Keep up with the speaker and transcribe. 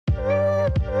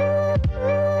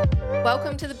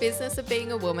Welcome to The Business of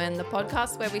Being a Woman, the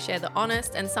podcast where we share the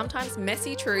honest and sometimes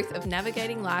messy truth of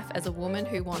navigating life as a woman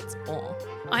who wants more.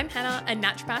 I'm Hannah, a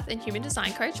naturopath and human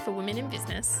design coach for women in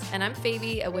business. And I'm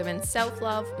Phoebe, a women's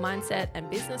self-love, mindset and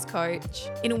business coach.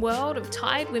 In a world of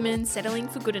tired women settling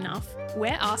for good enough,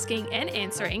 we're asking and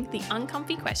answering the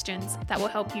uncomfy questions that will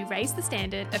help you raise the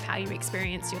standard of how you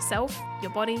experience yourself,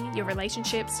 your body, your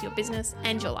relationships, your business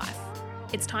and your life.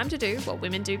 It's time to do what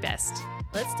women do best.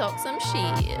 Let's talk some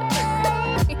shit.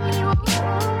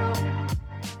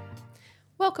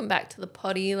 Welcome back to the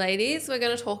potty, ladies. We're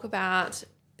going to talk about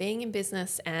being in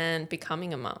business and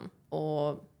becoming a mum,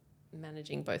 or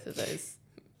managing both of those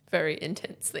very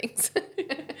intense things.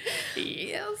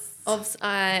 Yes.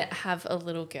 I have a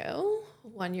little girl,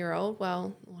 1-year-old.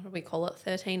 Well, what do we call it?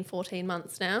 13, 14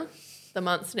 months now. The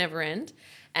months never end.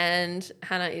 And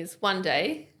Hannah is one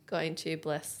day going to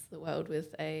bless the world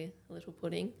with a little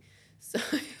pudding. So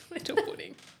little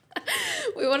pudding.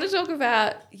 We want to talk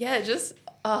about,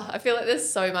 I feel like there's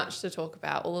so much to talk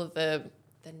about, all of the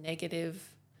negative,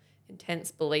 intense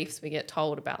beliefs we get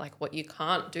told about, like what you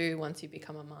can't do once you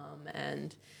become a mum,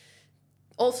 and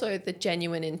also the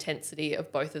genuine intensity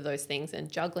of both of those things and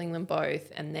juggling them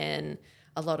both. And then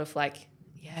a lot of like,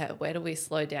 where do we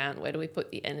slow down? Where do we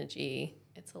put the energy?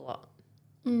 It's a lot.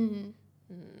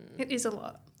 It is a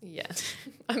lot. Yeah,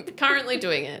 I'm currently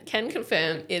doing it. Can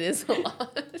confirm it is a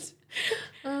lot.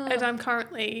 And I'm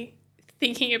currently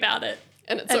thinking about it.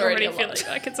 And it's already a feeling lot.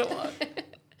 like it's a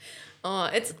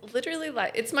lot. It's literally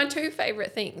like, it's my two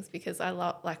favorite things because I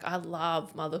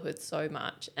love motherhood so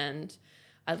much, and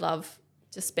I love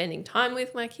just spending time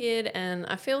with my kid. And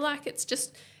I feel like it's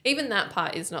just, even that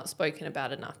part is not spoken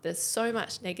about enough. There's so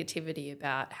much negativity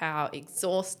about how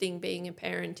exhausting being a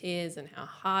parent is and how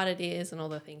hard it is and all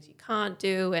the things you can't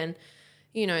do. And,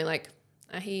 you know, like,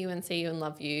 I hear you and see you and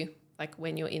love you. Like,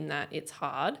 when you're in that, it's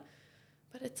hard.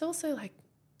 But it's also like,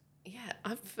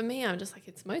 for me, I'm just like,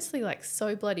 it's mostly like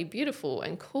so bloody beautiful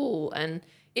and cool. And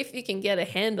if you can get a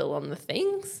handle on the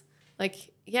things,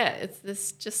 like, it's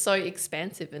this just so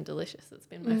expansive and delicious. It's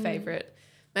been my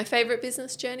favorite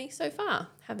business journey so far.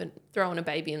 Haven't thrown a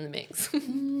baby in the mix.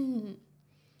 And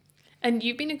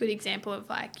you've been a good example of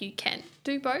like, you can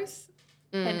do both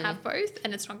and have both,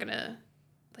 and it's not going to,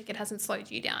 like, it hasn't slowed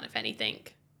you down, if anything.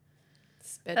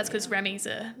 That's because Remy's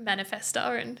a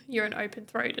manifester and you're an open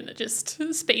throat, and it just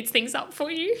speeds things up for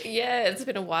you. Yeah, it's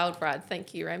been a wild ride.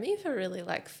 Thank you, Remy, for really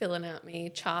like filling out me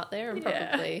chart there and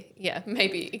probably,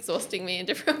 maybe exhausting me in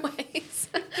different ways.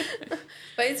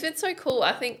 But it's been so cool.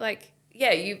 I think like,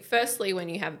 firstly, when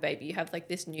you have a baby, you have like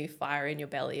this new fire in your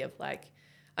belly of like,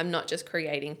 I'm not just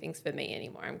creating things for me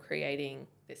anymore. I'm creating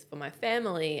this for my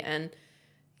family. And,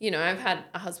 you know, I've had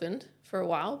a husband for a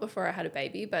while before I had a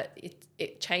baby, but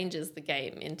it changes the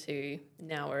game into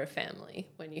now we're a family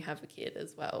when you have a kid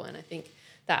as well. And I think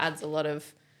that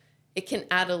it can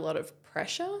add a lot of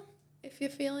pressure if you're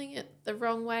feeling it the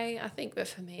wrong way, I think. But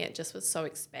for me, it just was so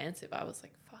expansive. I was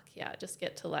like, fuck yeah, I just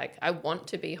get to like, I want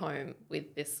to be home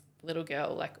with this little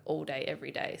girl like all day,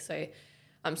 every day. So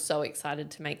I'm so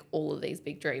excited to make all of these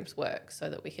big dreams work so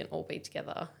that we can all be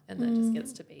together, and that just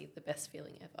gets to be the best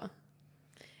feeling ever.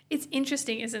 It's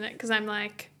interesting, isn't it? Because I'm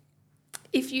like,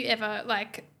 if you ever,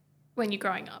 like, when you're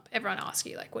growing up, everyone asks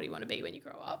you, like, what do you want to be when you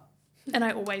grow up? And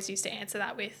I always used to answer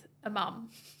that with a mum.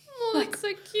 Oh, like, that's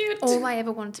so cute. All I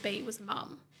ever wanted to be was a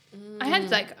mum.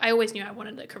 I always knew I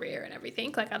wanted a career and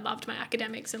everything. Like, I loved my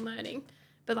academics and learning.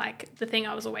 But, like, the thing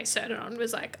I was always certain on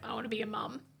was, like, I want to be a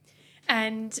mum.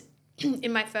 And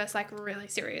in my first, like, really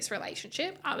serious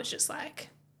relationship, I was just like,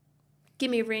 give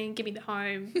me a ring, give me the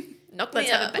home, let's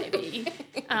have a baby.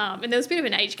 And there was a bit of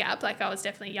an age gap. Like, I was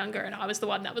definitely younger, and I was the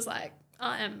one that was like,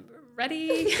 I am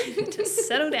ready to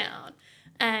settle down.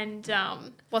 And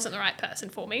wasn't the right person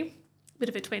for me. Bit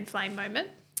of a twin flame moment.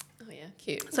 Oh, yeah,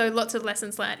 cute. So lots of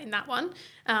lessons learned in that one.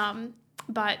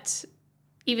 But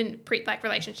even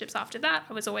relationships after that,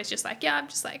 I was always just like, I'm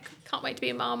just like, can't wait to be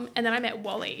a mum. And then I met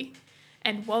Wally.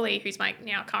 And Wally, who's my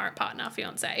now current partner,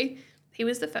 fiance, he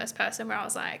was the first person where I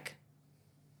was like,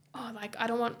 I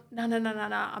don't want, no,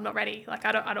 I'm not ready. Like,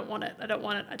 I don't want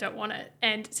it.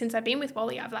 And since I've been with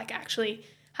Wally, I've like actually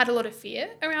had a lot of fear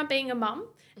around being a mum.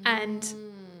 And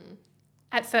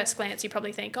at first glance, you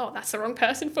probably think, oh, that's the wrong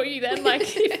person for you then. Like,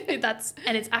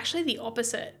 and it's actually the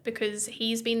opposite, because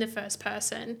he's been the first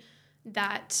person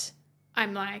that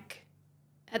I'm like,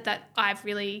 that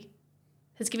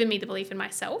has given me the belief in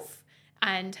myself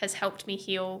and has helped me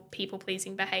heal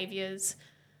people-pleasing behaviours,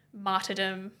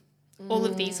 martyrdom, all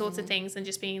of these sorts of things, and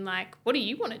just being like, what do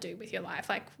you want to do with your life?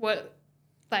 Like, what,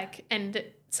 like, and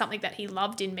something that he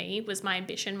loved in me was my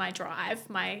ambition, my drive,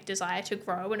 my desire to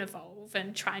grow and evolve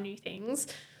and try new things.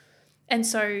 And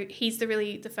so he's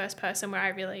the first person where I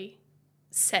really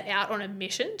set out on a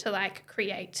mission to like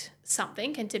create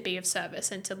something and to be of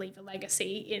service and to leave a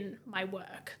legacy in my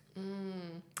work.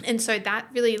 And so that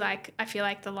really, like, I feel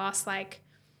like the last like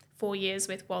 4 years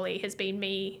with Wally has been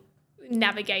me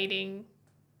navigating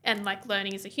and like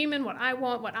learning as a human what I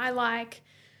want, what I like,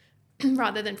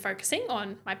 rather than focusing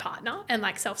on my partner and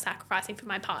like self-sacrificing for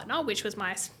my partner, which was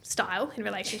my style in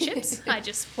relationships. I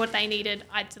just, what they needed,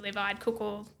 I'd deliver, I'd cook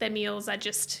all their meals, I'd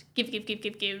just give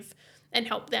and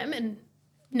help them and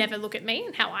never look at me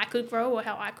and how I could grow or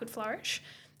how I could flourish.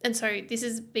 And so this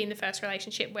has been the first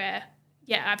relationship where,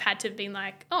 yeah, I've had to be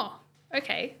like, oh,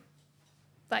 okay,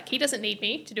 like he doesn't need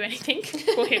me to do anything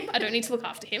for him. I don't need to look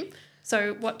after him.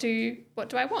 So what do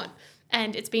I want?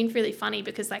 And it's been really funny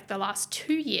because like the last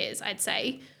 2 years, I'd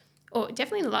say, or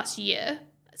definitely in the last year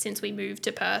since we moved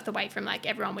to Perth away from like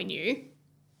everyone we knew,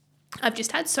 I've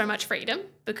just had so much freedom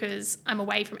because I'm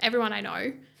away from everyone I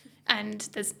know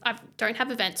and I don't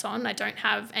have events on. I don't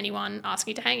have anyone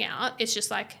asking me to hang out. It's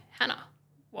just like, Hannah,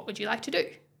 what would you like to do?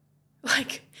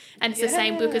 Like, and it's the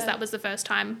same because that was the first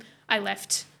time I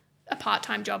left a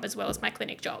part-time job as well as my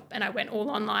clinic job and I went all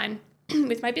online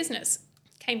with my business,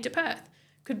 came to Perth,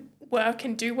 could work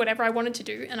and do whatever I wanted to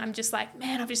do. And I'm just like,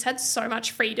 man, I've just had so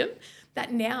much freedom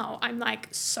that now I'm like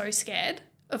so scared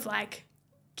of like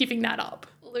giving that up.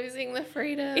 Losing the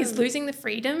freedom. Is losing the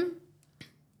freedom,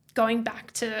 going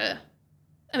back to,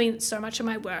 I mean, so much of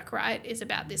my work, right, is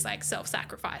about this like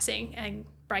self-sacrificing and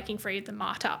breaking free of the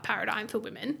martyr paradigm for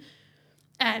women.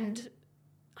 And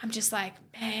I'm just like,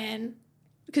 man,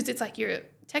 because it's like you're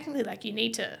technically like you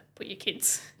need to put your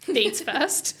kids' needs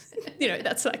first. You know,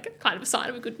 that's like kind of a sign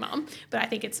of a good mum. But I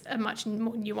think it's a much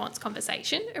more nuanced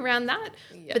conversation around that.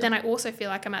 Yeah. But then I also feel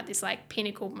like I'm at this like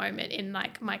pinnacle moment in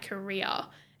like my career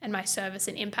and my service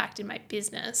and impact in my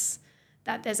business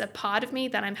that there's a part of me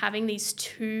that I'm having these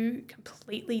two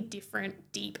completely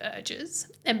different deep urges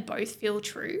and both feel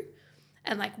true.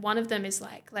 And like one of them is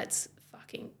like, let's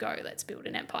fucking go, let's build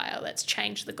an empire, let's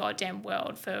change the goddamn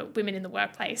world for women in the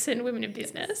workplace and women in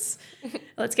business.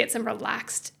 Let's get some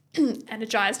relaxed,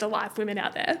 energized, alive women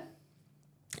out there.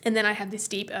 And then I have this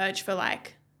deep urge for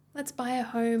like, let's buy a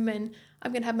home and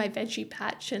I'm going to have my veggie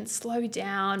patch and slow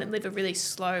down and live a really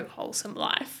slow, wholesome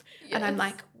life. Yes. And I'm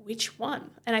like, which one?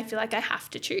 And I feel like I have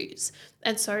to choose.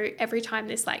 And so every time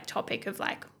this like topic of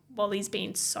like, Wally's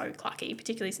been so clucky,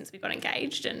 particularly since we got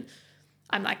engaged, and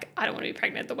I'm like, I don't want to be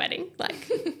pregnant at the wedding. Like,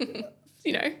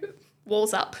 you know,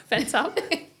 walls up, fence up.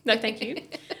 No, thank you.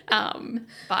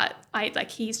 But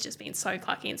he's just been so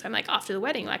clucky. And so I'm like, after the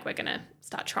wedding, like we're going to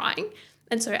start trying.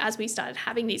 And so as we started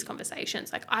having these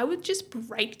conversations, like I would just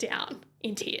break down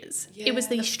in tears. Yeah, it was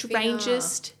the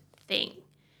strangest thing.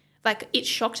 Like it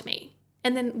shocked me.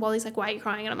 And then Wally's like, why are you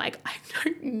crying? And I'm like, I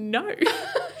don't know.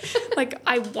 Like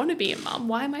I want to be a mum.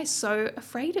 Why am I so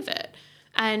afraid of it?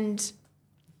 And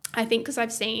I think because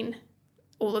I've seen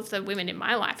all of the women in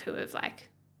my life who have like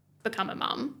become a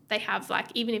mum, they have like,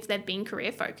 even if they've been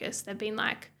career focused, they've been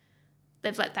like,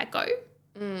 they've let that go.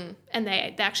 And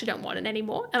they actually don't want it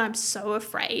anymore. And I'm so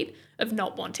afraid of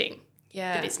not wanting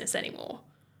the business anymore.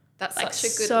 That's like,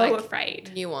 such a good so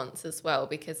afraid nuance as well,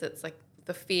 because it's like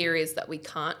the fear is that we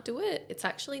can't do it. It's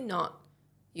actually not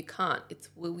you can't. It's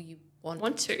will you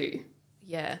want to.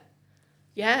 Yeah.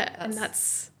 Yeah.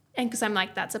 And because I'm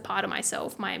like, that's a part of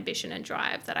myself, my ambition and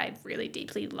drive that I really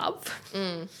deeply love.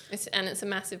 It's a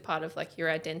massive part of like your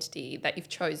identity that you've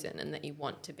chosen and that you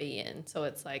want to be in. So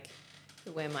it's like,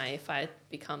 who am I if I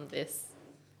become this,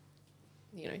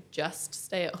 you know, just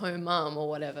stay at home mum or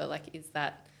whatever? Like, is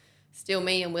that still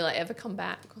me, and will I ever come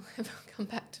back? Will I ever come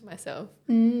back to myself?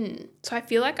 So I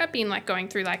feel like I've been like going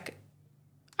through like,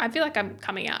 I feel like I'm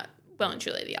coming out well and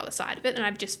truly the other side of it, and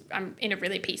I'm in a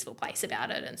really peaceful place about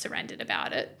it and surrendered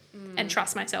about it and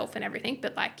trust myself and everything.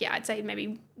 But like, yeah, I'd say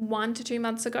maybe 1 to 2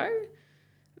 months ago,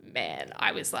 man,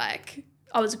 I was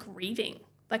grieving.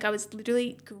 Like I was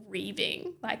literally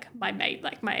grieving, like my mate,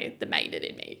 like the maiden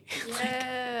in me.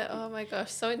 Yeah. Oh my gosh,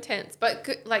 so intense. But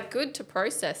good to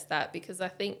process that, because I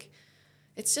think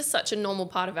it's just such a normal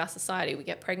part of our society. We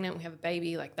get pregnant, we have a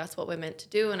baby, like that's what we're meant to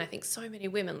do. And I think so many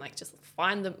women like just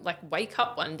find them, like wake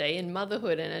up one day in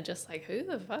motherhood and are just like, who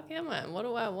the fuck am I and what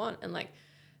do I want? And like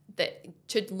that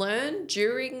to learn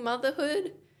during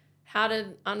motherhood how to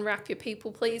unwrap your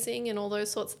people pleasing and all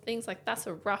those sorts of things, like that's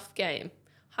a rough game.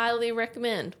 Highly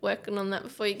recommend working on that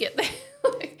before you get there.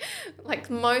 like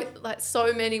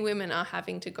so many women are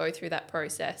having to go through that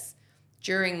process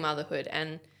during motherhood.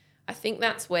 And I think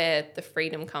that's where the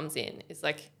freedom comes in, is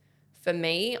like for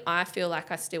me, I feel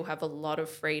like I still have a lot of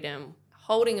freedom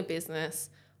holding a business,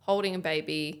 holding a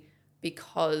baby,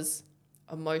 because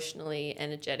emotionally,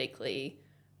 energetically,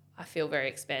 I feel very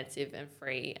expansive and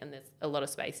free, and there's a lot of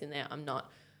space in there. I'm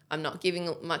not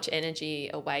giving much energy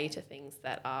away to things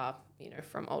that are,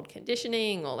 from old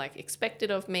conditioning or like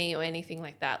expected of me or anything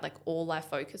like that. Like all I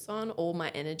focus on, all my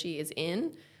energy is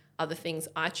in are the things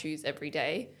I choose every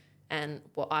day and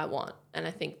what I want. And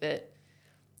I think that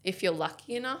if you're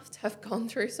lucky enough to have gone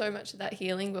through so much of that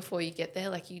healing before you get there,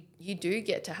 like you do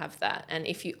get to have that. And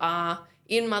if you are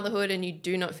in motherhood and you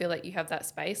do not feel like you have that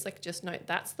space, like just know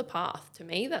that's the path. To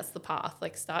me, that's the path.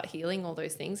 Like start healing all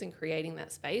those things and creating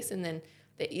that space. And then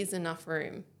there is enough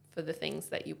room for the things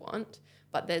that you want,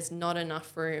 but there's not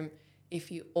enough room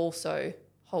if you also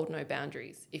hold no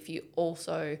boundaries, if you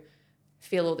also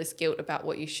feel all this guilt about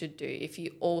what you should do, if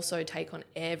you also take on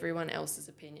everyone else's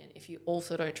opinion, if you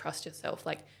also don't trust yourself,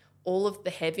 like all of the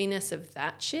heaviness of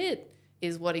that shit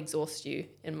is what exhausts you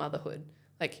in motherhood.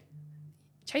 Like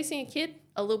chasing a kid,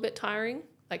 a little bit tiring,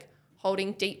 like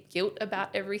holding deep guilt about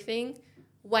everything,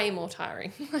 way more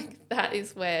tiring. Like that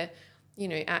is where,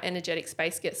 our energetic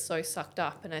space gets so sucked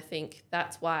up. And I think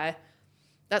that's why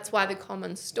the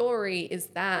common story is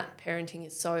that parenting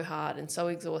is so hard and so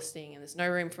exhausting and there's no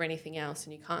room for anything else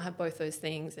and you can't have both those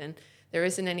things and there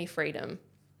isn't any freedom.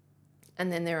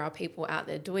 And then there are people out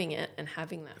there doing it and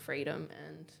having that freedom.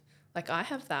 And like I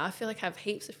have that. I feel like I have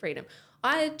heaps of freedom.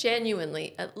 I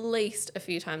genuinely, at least a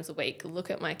few times a week,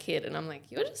 look at my kid and I'm like,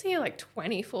 you're just here like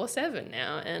 24/7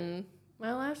 now and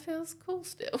my life feels cool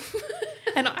still.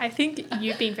 And I think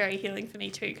you've been very healing for me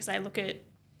too, because I look at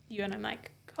you and I'm like,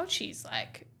 God, she's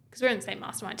like, because we're in the same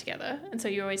mastermind together. And so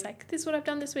you're always like, this is what I've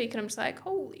done this week. And I'm just like,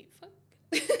 holy fuck.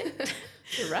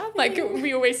 Like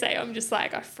we always say, I'm just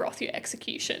like, I froth your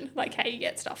execution, like how you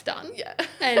get stuff done. Yeah.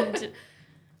 And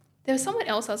there was someone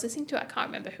else I was listening to, I can't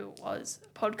remember who it was,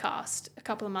 a podcast a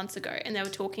couple of months ago. And they were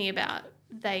talking about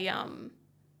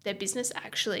their business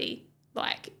actually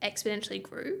like exponentially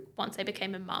grew once they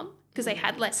became a mum because they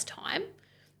had less time.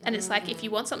 And it's like, if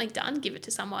you want something done, give it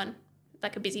to someone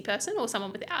like a busy person or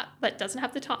someone that doesn't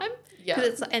have the time. Yeah.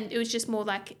 And it was just more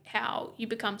like how you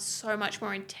become so much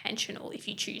more intentional if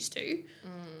you choose to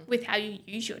with how you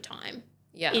use your time.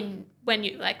 Yeah. When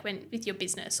with your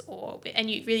business and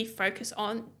you really focus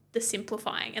on the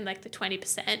simplifying and like the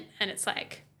 20%. And it's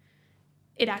like,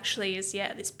 it actually is,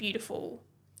 this beautiful.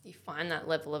 You find that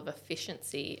level of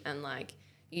efficiency and like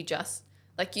you just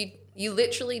like you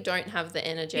literally don't have the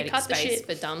energetic space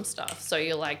for dumb stuff. So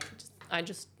you're like, I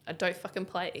don't fucking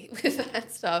play with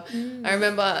that stuff. I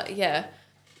remember,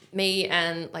 me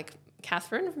and like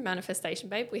Catherine from Manifestation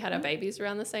Babe, we had our babies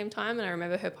around the same time. And I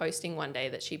remember her posting one day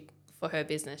that for her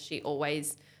business, she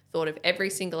always thought of every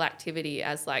single activity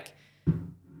as like,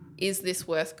 is this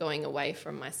worth going away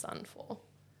from my son for?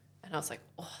 And I was like,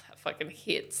 oh, that fucking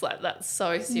hits. Like, that's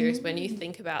so serious. When you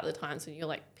think about the times when you're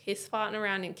like piss farting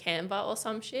around in Canva or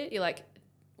some shit, you're like,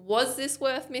 was this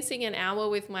worth missing an hour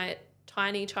with my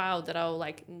tiny child that I'll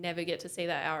like never get to see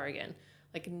that hour again?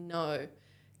 Like, no,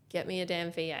 get me a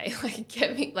damn VA. Like,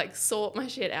 get me, like, sort my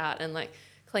shit out and like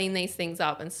clean these things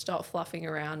up and stop fluffing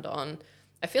around on.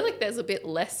 I feel like there's a bit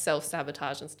less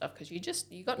self-sabotage and stuff because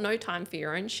you got no time for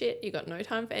your own shit. You got no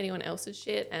time for anyone else's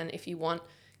shit. And if you want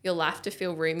your life to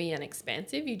feel roomy and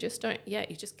expansive, you just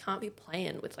can't be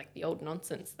playing with like the old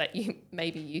nonsense that you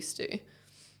maybe used to.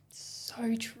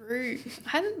 So true. I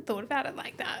hadn't thought about it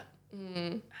like that.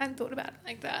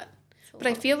 But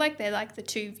I feel like they're like the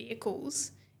two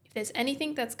vehicles. If there's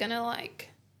anything that's going to like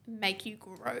make you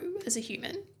grow as a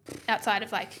human outside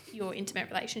of like your intimate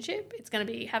relationship, it's going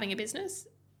to be having a business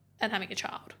and having a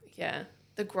child. Yeah.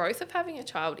 The growth of having a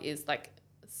child is like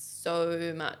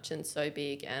so much and so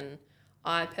big, and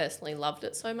I personally loved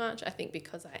it so much. I think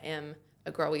because I am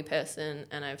a growy person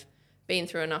and I've been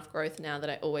through enough growth now that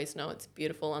I always know it's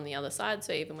beautiful on the other side.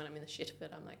 So even when I'm in the shit of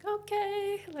it, I'm like,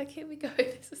 okay, like here we go.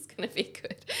 This is going to be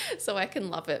good. So I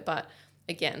can love it. But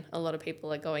again, a lot of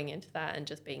people are going into that and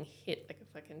just being hit like a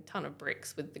fucking ton of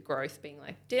bricks with the growth, being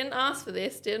like, didn't ask for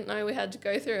this, didn't know we had to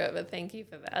go through it, but thank you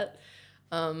for that.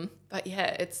 But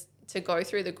yeah, it's to go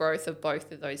through the growth of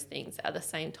both of those things at the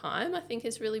same time, I think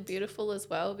is really beautiful as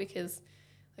well, because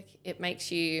like it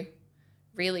makes you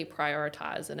really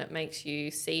prioritize and it makes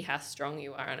you see how strong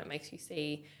you are and it makes you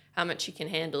see how much you can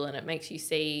handle and it makes you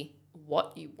see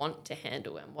what you want to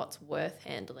handle and what's worth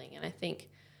handling. And I think,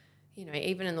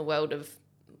 even in the world of,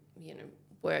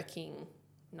 working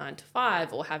 9 to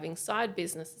 5 or having side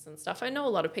businesses and stuff, I know a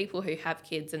lot of people who have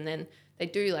kids and then they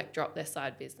do like drop their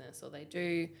side business or they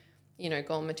do,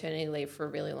 go on maternity leave for a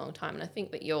really long time. And I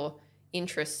think that you're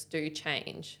interests do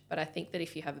change. But I think that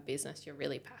if you have a business you're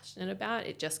really passionate about,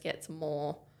 it just gets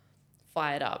more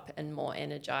fired up and more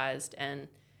energized, and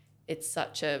it's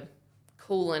such a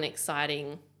cool and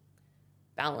exciting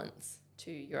balance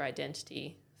to your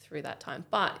identity through that time.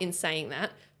 But in saying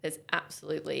that, there's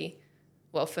absolutely,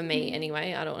 well, for me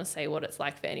anyway, I don't want to say what it's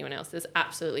like for anyone else, there's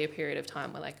absolutely a period of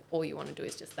time where like all you want to do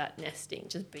is just that nesting,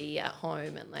 just be at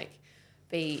home and like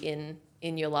be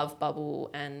in your love bubble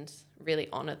and really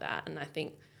honor that. And I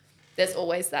think there's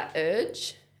always that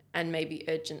urge and maybe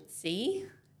urgency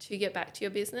to get back to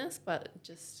your business, but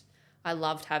just I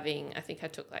loved having, I think I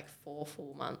took like 4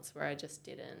 full months where I just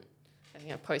didn't, I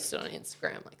think I posted on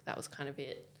Instagram, like that was kind of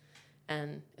it.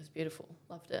 And it was beautiful.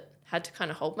 Loved it. Had to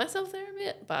kind of hold myself there a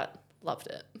bit, but loved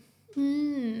it.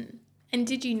 And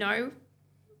did you know,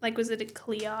 like, was it a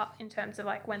clear in terms of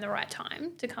like when the right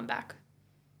time to come back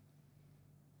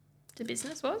to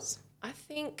business was? I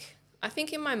think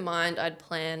in my mind I'd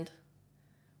planned,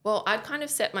 well, I'd kind of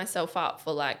set myself up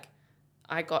for like,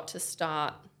 I got to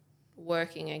start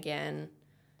working again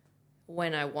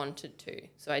when I wanted to.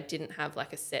 So I didn't have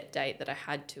like a set date that I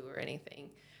had to or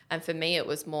anything. And for me, it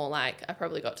was more like I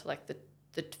probably got to like the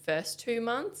first 2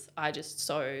 months, I just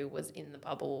so was in the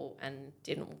bubble and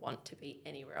didn't want to be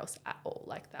anywhere else at all.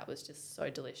 Like that was just so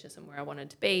delicious and where I wanted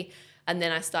to be. And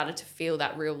then I started to feel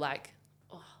that real like,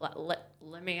 oh, like,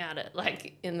 let me at it,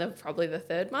 like in probably the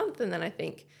 3rd month. And then I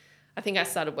think I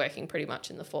started working pretty much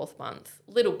in the 4th month,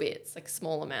 little bits, like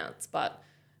small amounts, but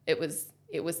it was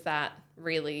that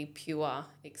really pure,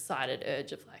 excited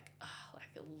urge of like,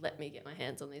 let me get my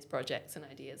hands on these projects and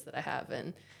ideas that I have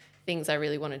and things I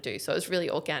really want to do. So it was really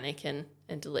organic and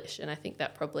delish. And I think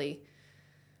that probably,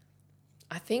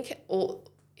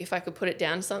 if I could put it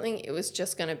down to something, it was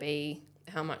just going to be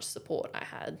how much support I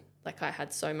had. Like I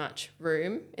had so much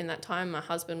room in that time. My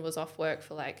husband was off work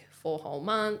for like 4 whole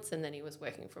months and then he was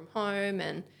working from home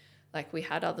and like we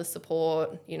had other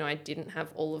support. You know, I didn't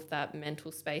have all of that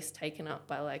mental space taken up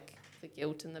by like the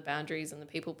guilt and the boundaries and the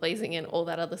people pleasing and all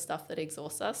that other stuff that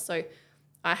exhausts us. So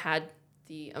I had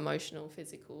the emotional,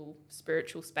 physical,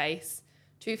 spiritual space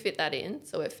to fit that in.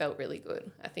 So it felt really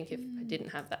good. I think if I didn't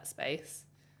have that space,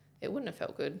 it wouldn't have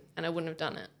felt good and I wouldn't have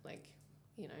done it. Like,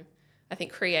 you know, I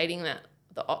think creating the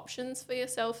options for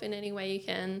yourself in any way you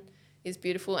can is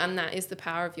beautiful. And that is the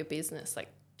power of your business. Like,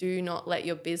 do not let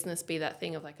your business be that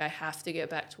thing of like, I have to get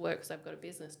back to work because I've got a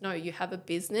business. No, you have a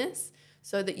business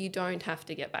so that you don't have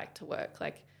to get back to work.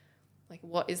 Like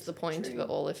what is the point of it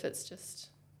all if it's just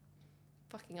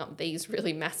fucking up these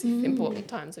really massive, important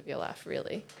times of your life,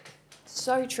 really?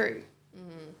 So true.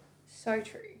 So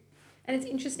true. And it's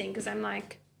interesting because I'm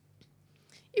like,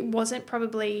 it wasn't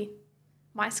probably,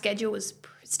 my schedule was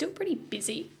still pretty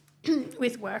busy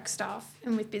with work stuff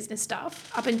and with business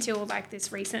stuff up until like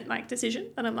this recent like decision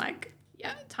that I'm like,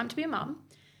 yeah, time to be a mum.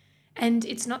 And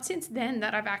it's not since then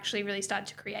that I've actually really started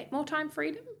to create more time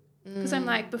freedom. Because I'm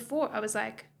like, before I was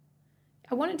like,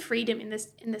 I wanted freedom in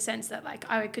the sense that like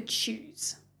I could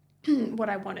choose what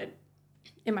I wanted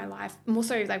in my life, more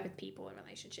so like with people and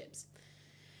relationships.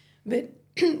 But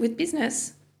with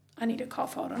business, I need a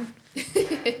cough, hold on.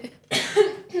 I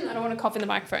don't want to cough in the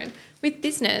microphone. With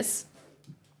business,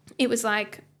 it was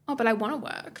like, oh, but I want to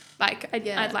work. Like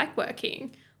I like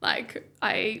working. Like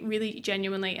I really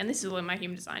genuinely, and this is all in my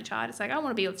human design chart, it's like I want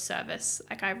to be of service.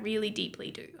 Like I really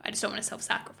deeply do. I just don't want to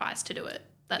self-sacrifice to do it.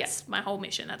 That's my whole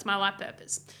mission. That's my life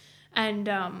purpose. And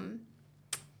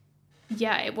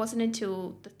it wasn't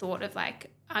until the thought of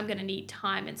like, I'm going to need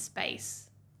time and space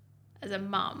as a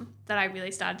mum that I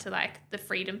really started to like the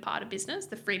freedom part of business,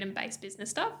 the freedom-based business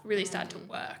stuff really started to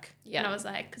work. Yeah. And I was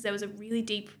like, because there was a really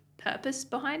deep purpose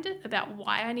behind it about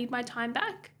why I need my time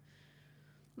back.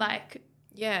 Like,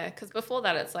 yeah, because before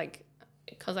that it's like,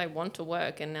 because I want to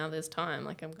work and now there's time,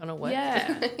 like I'm going to work.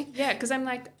 Yeah, yeah, because I'm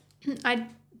like, I'd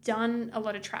done a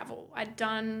lot of travel. I'd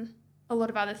done a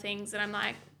lot of other things and I'm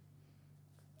like,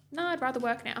 no, I'd rather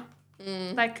work now.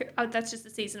 Like, that's just the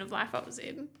season of life I was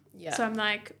in. Yeah. So I'm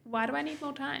like, why do I need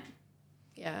more time?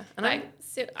 Yeah. And like,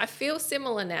 I feel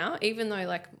similar now, even though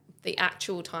like the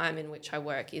actual time in which I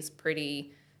work is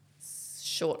pretty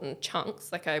short in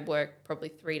chunks. Like I work probably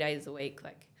 3 days a week,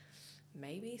 like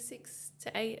maybe 6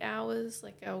 to 8 hours.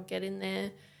 Like I'll get in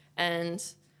there. And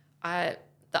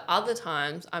the other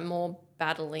times I'm more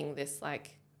battling this,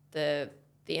 like the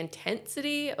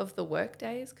intensity of the work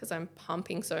days because I'm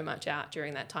pumping so much out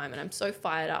during that time and I'm so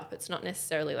fired up. It's not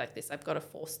necessarily like this, I've got to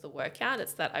force the work out.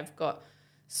 It's that I've got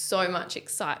so much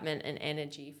excitement and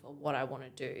energy for what I want to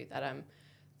do that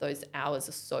those hours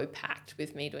are so packed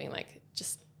with me doing like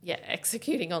just,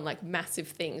 executing on like massive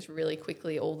things really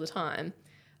quickly all the time.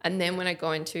 And then when I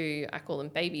go into, I call them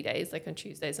baby days, like on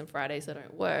Tuesdays and Fridays I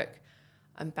don't work,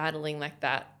 I'm battling like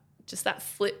that, just that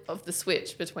flip of the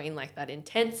switch between like that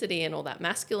intensity and all that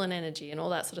masculine energy and all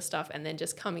that sort of stuff, and then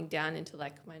just coming down into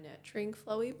like my nurturing,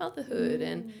 flowy motherhood.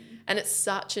 And it's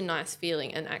such a nice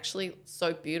feeling, and actually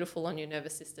so beautiful on your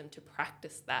nervous system to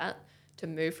practice that, to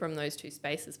move from those two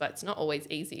spaces. But it's not always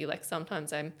easy. Like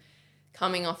sometimes I'm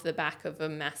coming off the back of a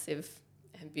massive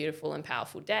and beautiful and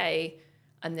powerful day,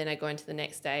 and then I go into the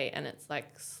next day and it's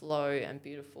like slow and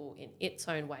beautiful in its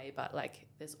own way, but like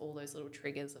there's all those little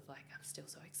triggers of like, I'm still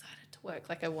so excited to work,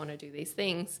 like I want to do these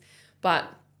things, but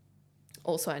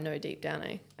also I know deep down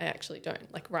I actually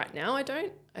don't. Like right now I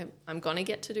don't. I'm going to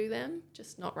get to do them,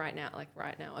 just not right now. Like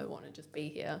right now I want to just be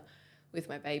here with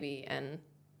my baby and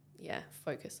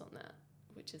focus on that,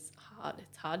 which is hard.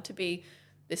 It's hard to be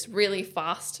this really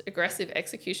fast, aggressive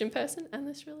execution person and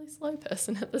this really slow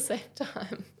person at the same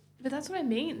time. But that's what I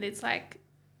mean. It's like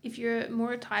if you're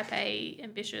more a type A,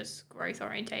 ambitious,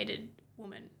 growth-orientated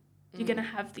woman, you're going to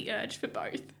have the urge for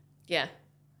both. Yeah,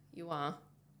 you are.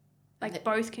 Like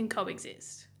both can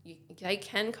coexist. They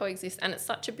can coexist, and it's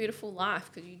such a beautiful life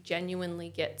because you genuinely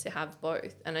get to have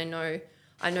both. And I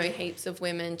know heaps of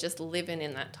women just living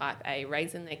in that type A,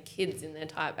 raising their kids in their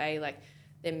type A, like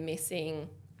they're missing,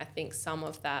 I think, some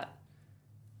of that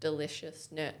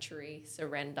delicious, nurturing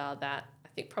surrender that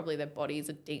I think probably their bodies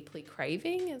are deeply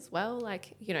craving as well.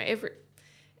 Like, you know,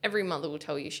 every mother will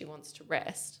tell you she wants to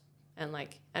rest,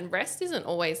 and rest isn't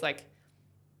always like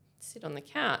sit on the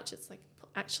couch. It's like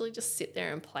actually just sit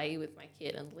there and play with my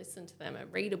kid and listen to them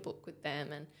and read a book with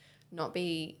them and not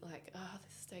be like, oh,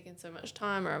 this is taking so much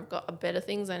time, or I've got better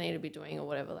things I need to be doing or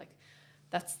whatever. Like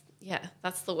that's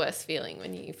the worst feeling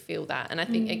when you feel that. And I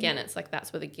think again, it's like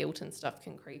that's where the guilt and stuff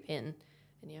can creep in,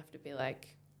 and you have to be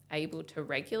like able to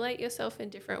regulate yourself in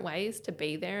different ways to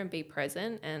be there and be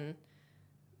present and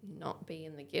not be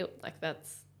in the guilt. Like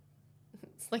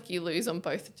it's like you lose on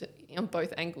both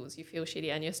angles. You feel shitty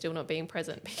and you're still not being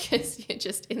present because you're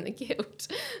just in the guilt.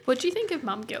 What do you think of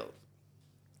mum guilt?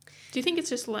 Do you think it's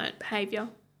just learnt behaviour?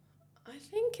 I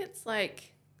think it's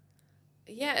like,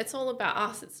 it's all about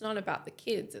us. It's not about the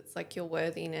kids. It's like your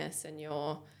worthiness and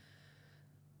your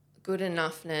good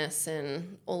enoughness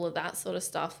and all of that sort of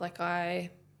stuff. Like I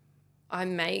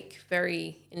make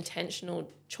very intentional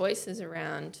choices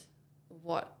around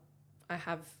what I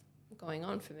have going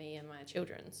on for me and my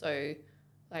children. So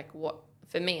like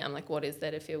for me, I'm like, what is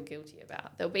there to feel guilty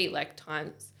about? There'll be like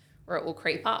times where it will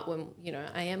creep up when, you know,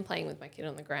 I am playing with my kid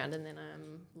on the ground and then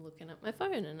I'm looking at my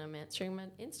phone and I'm answering my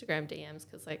Instagram DMs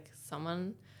because like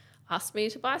someone asked me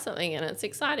to buy something and it's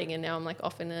exciting, and now I'm like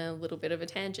off in a little bit of a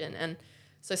tangent. And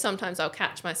so sometimes I'll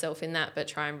catch myself in that, but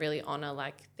try and really honor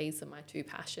like these are my two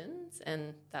passions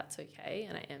and that's okay,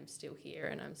 and I am still here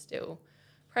and I'm still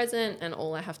present, and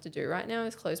all I have to do right now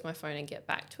is close my phone and get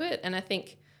back to it. And I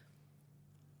think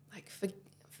like for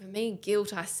me,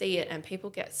 guilt, I see it and people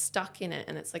get stuck in it,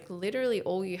 and it's like literally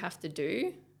all you have to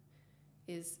do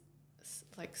is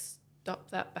like stop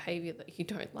that behavior that you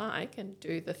don't like and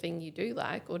do the thing you do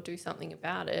like, or do something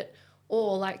about it,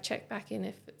 or like check back in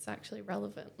if it's actually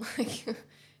relevant. Like,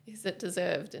 is it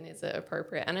deserved and is it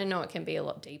appropriate? And I know it can be a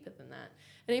lot deeper than that.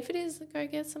 And if it is, go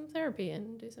get some therapy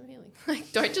and do some healing.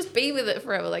 Like, don't just be with it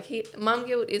forever. Like, mum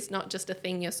guilt is not just a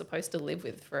thing you're supposed to live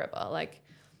with forever. Like,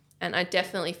 and I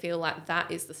definitely feel like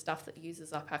that is the stuff that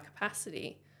uses up our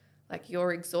capacity. Like,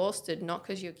 you're exhausted, not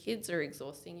because your kids are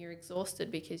exhausting. You're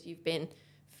exhausted because you've been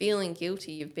feeling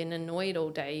guilty. You've been annoyed all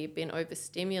day. You've been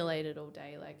overstimulated all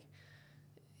day. Like,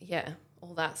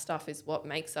 all that stuff is what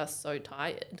makes us so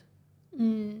tired.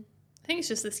 I think it's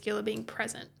just the skill of being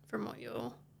present from what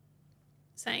you're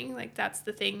saying. Like, that's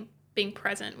the thing, being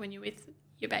present when you're with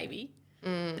your baby,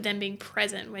 but then being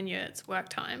present when it's work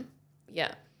time.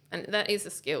 Yeah. And that is a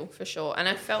skill for sure. And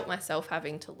I felt myself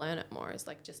having to learn it more, as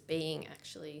like just being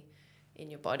actually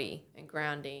in your body and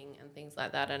grounding and things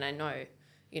like that. And I know,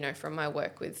 you know, from my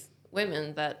work with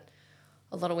women that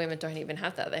a lot of women don't even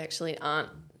have that. They actually aren't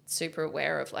super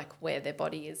aware of like where their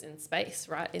body is in space,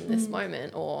 right, in this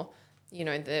moment. Or, you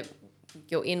know,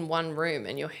 you're in one room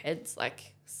and your head's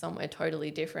like somewhere totally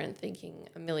different, thinking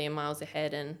a million miles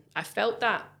ahead. And I felt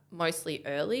that mostly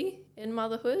early in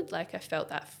motherhood. Like I felt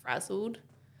that frazzled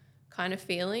kind of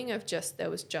feeling of just there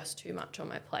was just too much on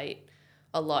my plate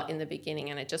a lot in the beginning,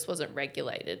 and it just wasn't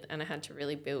regulated, and I had to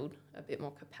really build a bit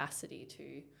more capacity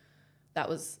to that.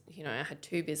 Was, you know, I had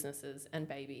 2 businesses and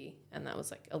baby, and that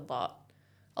was like a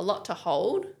lot to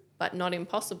hold, but not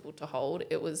impossible to hold.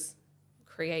 It was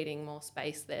creating more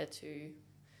space there to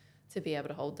be able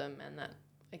to hold them, and that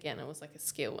again, it was like a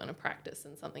skill and a practice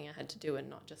and something I had to do, and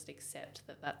not just accept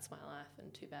that that's my life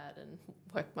and too bad and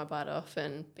work my butt off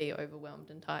and be overwhelmed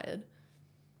and tired.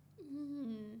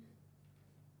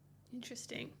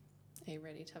 Interesting. Are you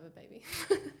ready to have a baby?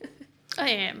 I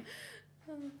am.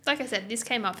 Like I said, this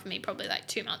came up for me probably like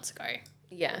 2 months ago.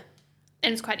 Yeah.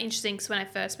 And it's quite interesting because when I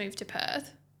first moved to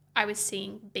Perth, I was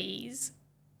seeing bees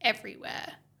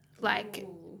everywhere. Like,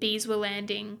 bees were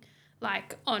landing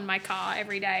like on my car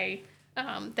every day.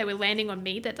 They were landing on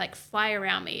me. They'd like fly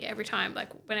around me every time.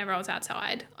 Like, whenever I was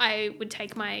outside, I would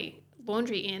take my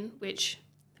laundry in, which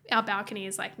our balcony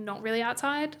is like not really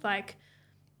outside. Like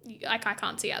I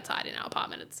can't see outside in our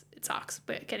apartment. It sucks,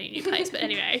 but getting a new place. But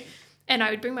anyway, and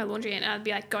I would bring my laundry in and I'd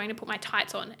be like going to put my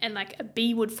tights on, and like a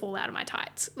bee would fall out of my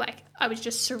tights. Like I was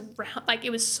just like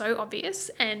it was so obvious.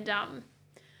 And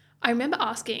I remember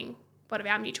asking one of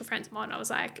our mutual friends, Mon, I was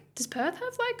like, does Perth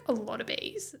have like a lot of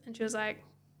bees? And she was like,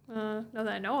 not that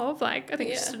I know of. Like I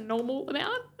think it's just a normal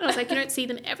amount. And I was like, you don't see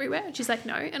them everywhere? And she's like,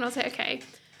 no. And I was like, okay.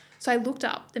 So I looked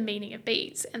up the meaning of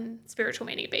bees and spiritual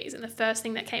meaning of bees, and the first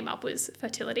thing that came up was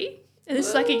fertility. And this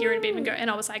is like a year and a bit ago, and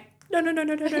I was like, no. No.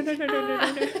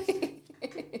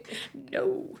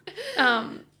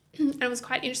 And it was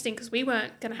quite interesting because we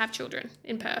weren't going to have children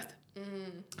in Perth.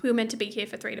 We were meant to be here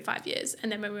for 3 to 5 years,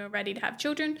 and then when we were ready to have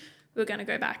children, we were going to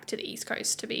go back to the East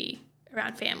Coast to be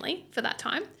around family for that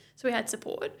time. So we had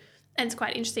support. And it's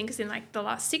quite interesting because in like the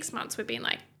last 6 months, we've been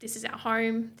like, this is our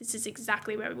home. This is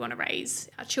exactly where we want to raise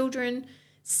our children.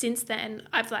 Since then,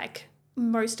 I've like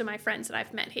most of my friends that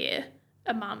I've met here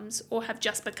are mums or have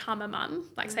just become a mum,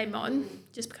 like say Mon,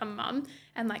 just become a mum.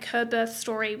 And like her birth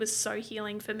story was so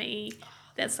healing for me.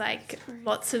 There's like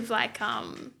lots of like,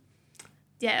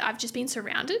 I've just been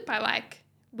surrounded by like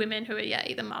women who are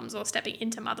either mums or stepping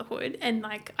into motherhood, and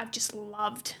like I've just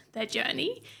loved their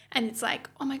journey. And it's like,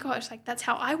 oh my gosh, like that's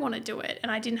how I want to do it. And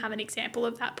I didn't have an example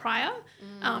of that prior.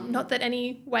 Not that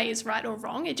any way is right or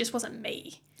wrong, it just wasn't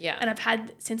me. Yeah. And I've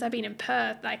had, since I've been in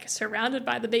Perth, like surrounded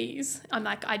by the bees, I'm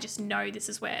like, I just know this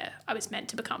is where I was meant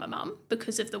to become a mum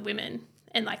because of the women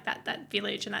and like that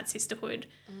village and that sisterhood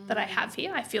that I have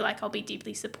here. I feel like I'll be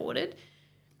deeply supported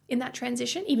in that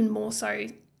transition, even more so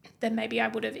than maybe I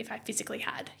would have if I physically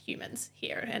had humans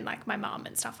here and like my mum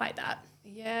and stuff like that.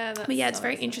 Yeah. But yeah, it's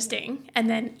very interesting. And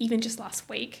then even just last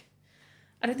week,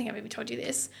 I don't think I've ever told you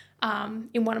this,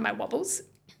 in one of my wobbles, it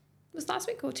was last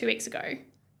week or 2 weeks ago,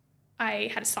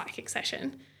 I had a psychic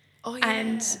session. Oh yeah.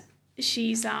 And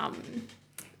she's,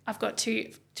 I've got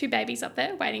two babies up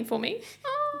there waiting for me.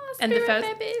 Oh, and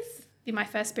babies. My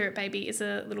first spirit baby is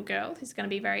a little girl who's going to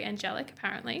be very angelic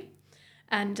apparently.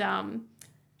 And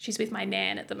she's with my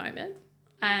nan at the moment.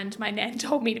 And my nan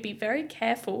told me to be very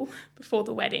careful before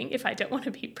the wedding if I don't want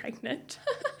to be pregnant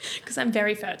because I'm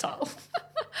very fertile.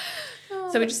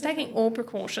 So we're just taking all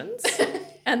precautions,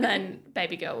 and then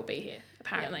baby girl will be here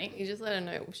apparently. Yeah, you just let her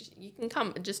know you can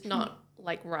come, just not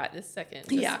like right this second.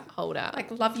 Just hold out.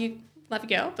 Like love you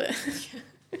girl, but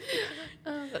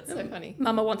oh, that's so funny.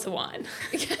 Mama wants a wine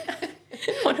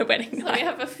on her wedding night. So we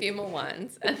have a few more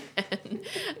wines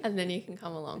and then you can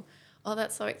come along. Oh,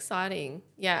 that's so exciting.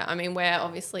 Yeah, I mean, we're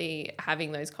obviously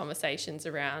having those conversations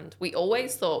around, we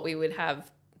always thought we would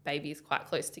have babies quite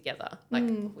close together. Like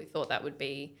we thought that would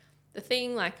be the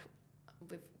thing. Like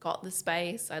we've got the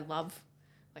space. We've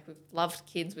loved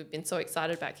kids. We've been so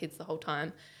excited about kids the whole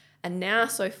time. And now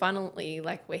so funnily,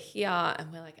 like we're here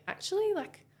and we're like, actually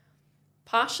like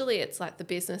partially it's like the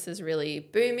business is really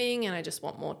booming and I just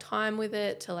want more time with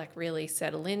it to like really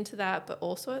settle into that. But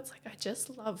also it's like I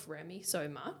just love Remy so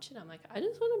much, and I'm like, I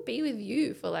just want to be with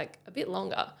you for like a bit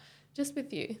longer, just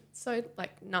with you. So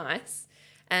like nice.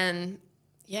 And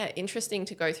yeah, interesting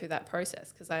to go through that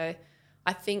process because I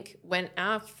think when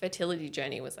our fertility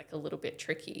journey was like a little bit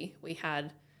tricky, we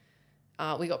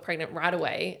got pregnant right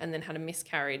away and then had a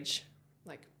miscarriage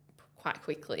like quite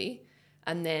quickly.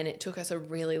 And then it took us a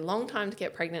really long time to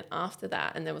get pregnant after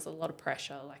that. And there was a lot of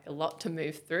pressure, like a lot to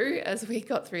move through as we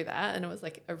got through that. And it was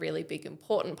like a really big,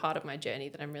 important part of my journey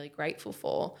that I'm really grateful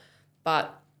for.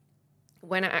 But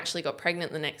when I actually got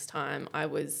pregnant the next time, I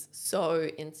was so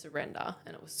in surrender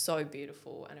and it was so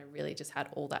beautiful. And I really just had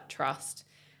all that trust.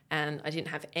 And I didn't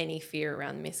have any fear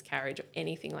around miscarriage or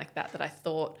anything like that I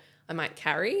thought I might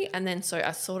carry. And then so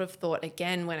I sort of thought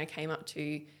again when I came up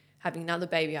to having another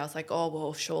baby, I was like, oh,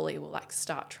 well, surely we'll like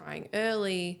start trying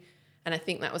early. And I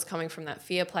think that was coming from that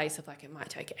fear place of like, it might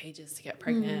take ages to get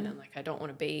pregnant. And like, I don't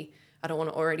want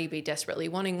to already be desperately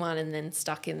wanting one and then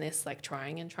stuck in this, like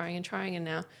trying. And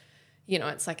now, you know,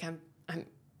 it's like,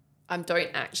 I don't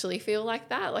actually feel like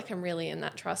that. Like I'm really in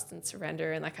that trust and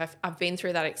surrender. And like, I've been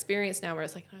through that experience now where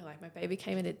it's like, no, like my baby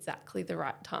came at exactly the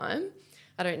right time.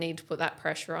 I don't need to put that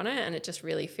pressure on it. And it just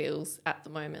really feels at the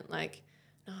moment like,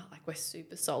 no, like we're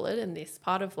super solid and this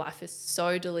part of life is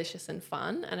so delicious and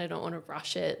fun and I don't want to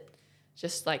rush it.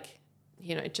 Just like,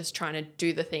 you know, just trying to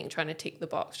do the thing, trying to tick the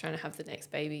box, trying to have the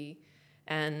next baby.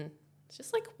 And it's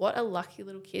just like, what a lucky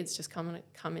little kids just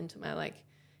come into my like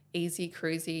easy,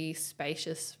 cruisy,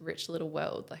 spacious, rich little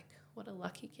world. Like, what a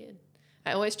lucky kid.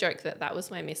 I always joke that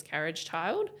was my miscarriage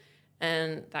child.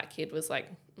 And that kid was like,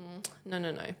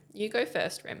 no, you go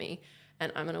first, Remy.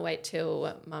 And I'm going to wait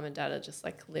till mum and dad are just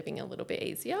like living a little bit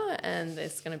easier. And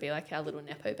there's going to be like our little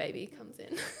Nepo baby comes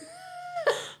in.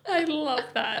 I love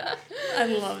that. I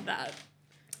love that.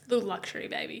 Little luxury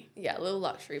baby. Yeah, little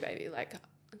luxury baby. Like,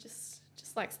 just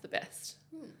likes the best.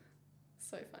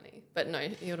 So funny. But no,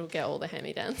 it'll get all the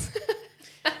hand-me-downs.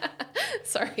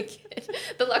 Sorry, kid.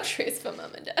 The luxury is for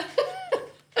mum and dad.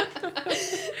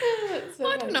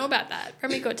 I don't know about that.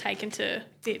 Remy got taken to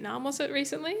Vietnam, was it,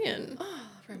 recently? And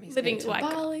Remy's living been to like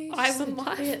Bali, island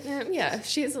life. Vietnam. Yeah,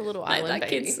 she's a little island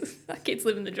baby. That kid's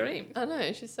living the dream. I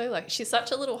know, she's so like, she's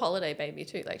such a little holiday baby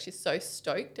too. Like she's so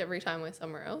stoked every time we're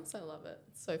somewhere else. I love it.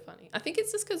 It's so funny. I think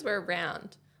it's just because we're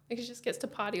around. Like she just gets to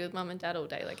party with mum and dad all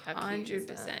day. Like how cute is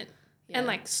that? 100%. Yeah. And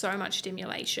like so much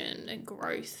stimulation and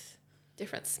growth.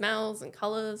 Different smells and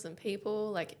colours and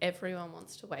people. Like everyone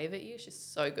wants to wave at you. She's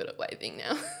so good at waving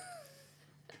now.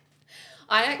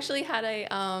 I actually had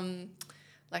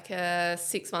a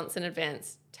 6 months in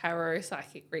advance tarot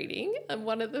psychic reading, and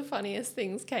one of the funniest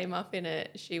things came up in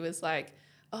it. She was like,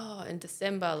 oh, in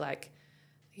December, like,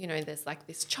 you know, there's like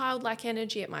this childlike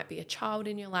energy. It might be a child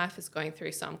in your life is going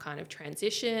through some kind of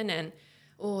transition and,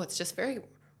 oh, it's just very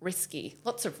risky,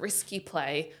 lots of risky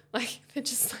play. Like they're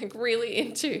just like really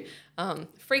into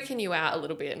freaking you out a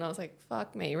little bit. And I was like,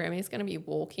 fuck me, Remy's going to be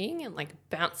walking and like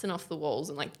bouncing off the walls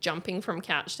and like jumping from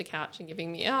couch to couch and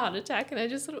giving me a heart attack. And I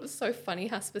just thought it was so funny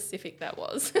how specific that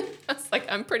was. I was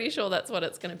like, I'm pretty sure that's what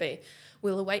it's going to be.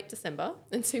 We'll await December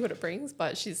and see what it brings,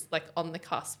 but she's like on the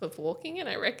cusp of walking and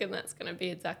I reckon that's going to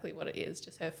be exactly what it is,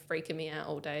 just her freaking me out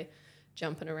all day,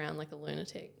 jumping around like a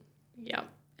lunatic. Yeah,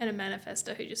 and a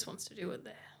manifestor who just wants to do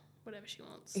whatever she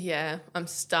wants. Yeah, I'm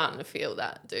starting to feel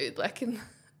that, dude. Like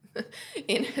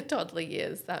in her toddler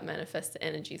years, that manifestor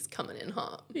energy's coming in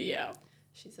hot. Yeah.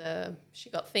 She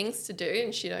got things to do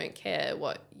and she don't care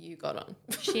what you got on.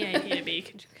 She ain't here to be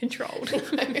controlled.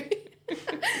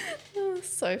 Oh,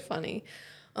 so funny.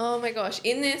 Oh my gosh.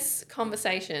 In this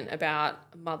conversation about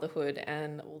motherhood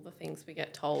and all the things we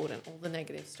get told and all the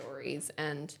negative stories,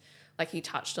 and like you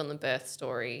touched on the birth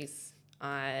stories,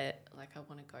 I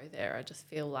want to go there. I just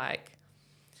feel like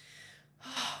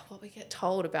what we get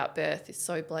told about birth is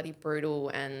so bloody brutal,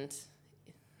 and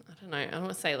I don't know, I don't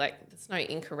want to say like there's no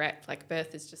incorrect, like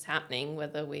birth is just happening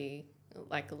whether we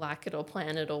like it or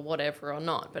plan it or whatever or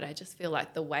not, but I just feel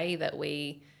like the way that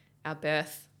our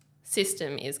birth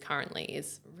system is currently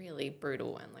is really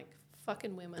brutal and like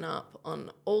fucking women up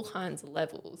on all kinds of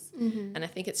levels. Mm-hmm. And I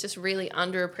think it's just really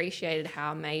underappreciated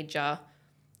how major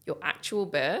your actual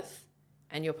birth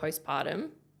and your postpartum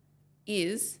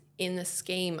is in the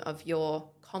scheme of your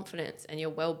confidence and your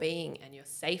well-being and your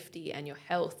safety and your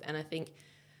health. And I think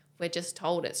we're just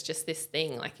told it's just this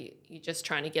thing, like you're just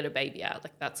trying to get a baby out,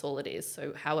 like that's all it is.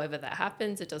 So however that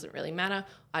happens, it doesn't really matter.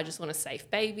 I just want a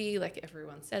safe baby, like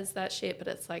everyone says that shit, but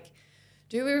it's like,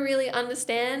 do we really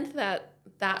understand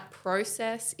that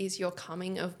process is your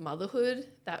coming of motherhood?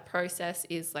 That process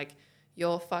is like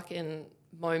your fucking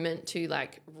moment to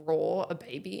like roar a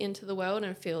baby into the world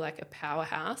and feel like a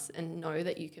powerhouse and know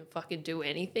that you can fucking do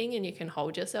anything and you can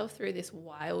hold yourself through this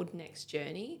wild next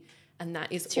journey. And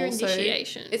that is your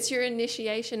initiation. It's your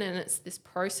initiation, and it's this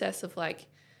process of like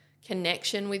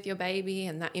connection with your baby,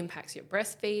 and that impacts your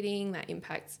breastfeeding, that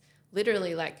impacts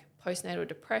literally like postnatal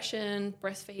depression,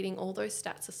 breastfeeding. All those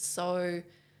stats are so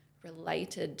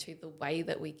related to the way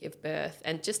that we give birth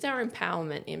and just our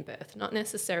empowerment in birth, not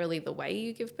necessarily the way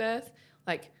you give birth.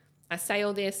 Like I say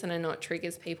all this and I know it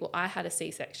triggers people. I had a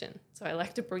C-section. So I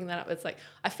like to bring that up. It's like,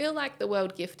 I feel like the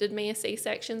world gifted me a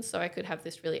C-section so I could have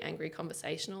this really angry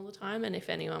conversation all the time. And if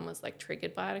anyone was like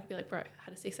triggered by it, I'd be like, bro, I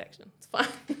had a C-section. It's fine.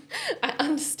 I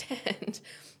understand.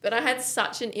 But I had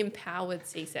such an empowered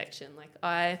C-section. Like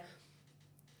I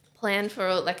planned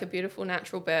for like a beautiful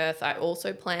natural birth. I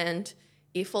also planned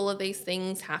if all of these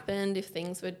things happened, if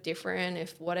things were different,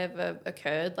 if whatever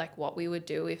occurred, like what we would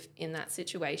do if in that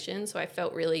situation. So I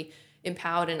felt really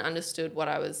empowered and understood what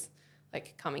I was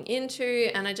like coming into.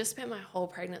 And I just spent my whole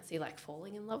pregnancy like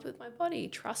falling in love with my body,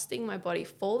 trusting my body,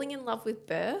 falling in love with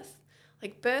birth.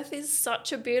 Like birth is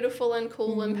such a beautiful and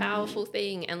cool and powerful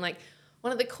thing. And like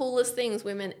one of the coolest things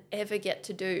women ever get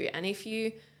to do. And if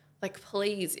you like,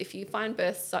 please, if you find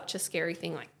birth such a scary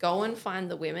thing, like, go and find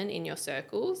the women in your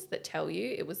circles that tell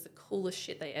you it was the coolest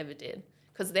shit they ever did.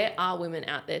 Because there are women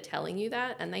out there telling you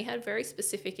that, and they had very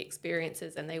specific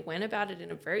experiences and they went about it in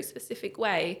a very specific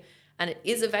way, and it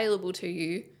is available to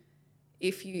you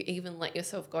if you even let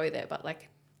yourself go there. But like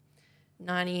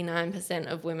 99%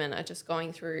 of women are just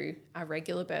going through a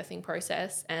regular birthing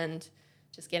process and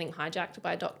just getting hijacked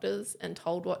by doctors and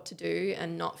told what to do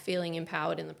and not feeling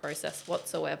empowered in the process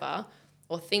whatsoever,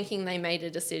 or thinking they made a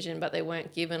decision but they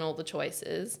weren't given all the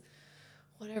choices,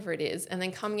 whatever it is, and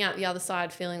then coming out the other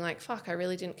side feeling like, fuck, I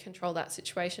really didn't control that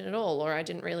situation at all, or I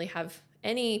didn't really have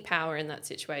any power in that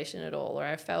situation at all, or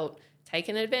I felt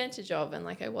taken advantage of and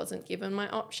like I wasn't given my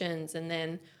options, and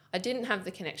then I didn't have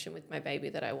the connection with my baby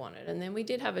that I wanted, and then we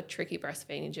did have a tricky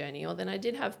breastfeeding journey, or then I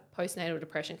did have postnatal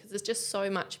depression, because there's just so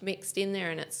much mixed in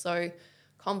there and it's so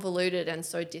convoluted and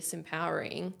so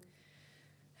disempowering.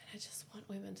 And I just want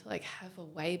women to like have a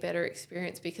way better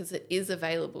experience, because it is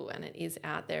available and it is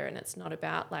out there, and it's not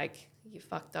about like you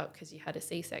fucked up because you had a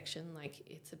C-section. Like,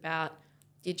 it's about,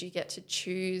 did you get to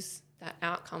choose that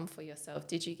outcome for yourself?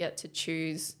 Did you get to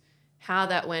choose how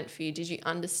that went for you? Did you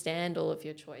understand all of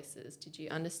your choices? Did you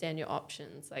understand your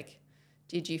options? Like,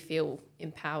 did you feel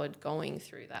empowered going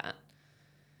through that?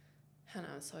 And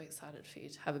I'm so excited for you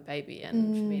to have a baby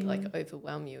and for me to like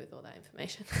overwhelm you with all that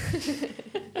information.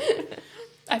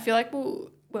 I feel like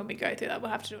when we go through that, we'll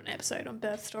have to do an episode on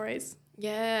birth stories.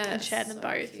 Yeah. And share them so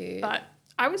both. cute. But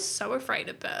I was so afraid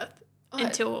of birth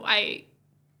until I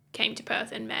came to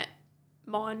Perth and met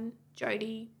Mon,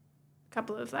 Jody, a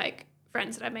couple of like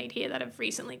friends that I made here that have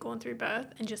recently gone through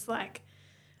birth, and just like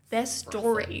their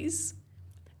stories,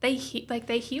 they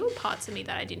heal parts of me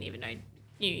that I didn't even know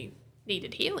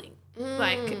needed healing.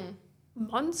 Like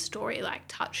Mon's story like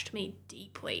touched me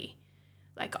deeply.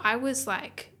 Like, I was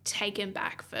like taken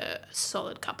back for a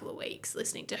solid couple of weeks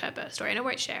listening to her birth story, and I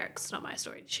won't share it because it's not my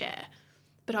story to share,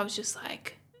 but I was just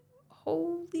like,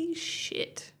 holy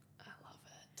shit. I love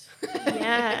it.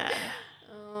 Yeah.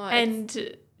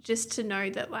 And just to know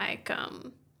that like,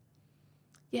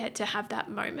 to have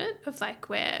that moment of like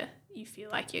where you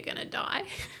feel like you're going to die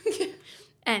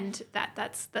and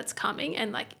that's coming,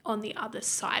 and like on the other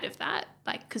side of that,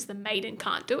 like, because the maiden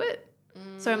can't do it.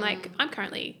 So I'm like, I'm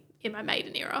currently in my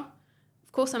maiden era.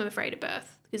 Of course I'm afraid of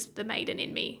birth because the maiden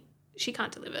in me, she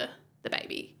can't deliver the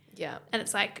baby. Yeah. And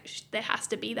it's like there has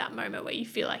to be that moment where you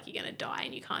feel like you're going to die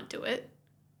and you can't do it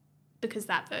because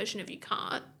that version of you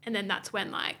can't. And then that's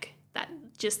when like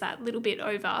that little bit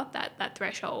over that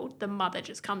threshold, the mother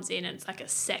just comes in and it's like a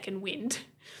second wind.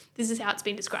 This is how it's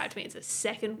been described to me. It's a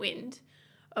second wind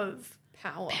of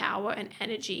power and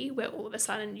energy where all of a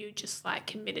sudden you're just like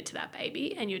committed to that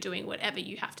baby and you're doing whatever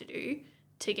you have to do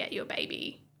to get your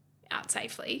baby out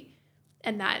safely.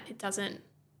 And that it doesn't,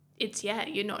 it's,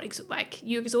 you're not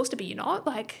you're exhausted, but you're not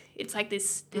like, it's like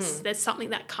this there's something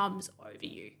that comes over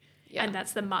you. Yeah. And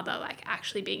that's the mother like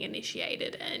actually being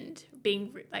initiated and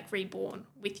being like reborn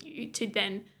with you to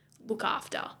then look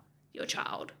after your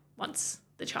child once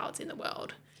the child's in the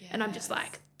world. Yes. And I'm just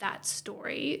like, that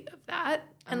story of that.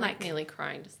 I'm and like nearly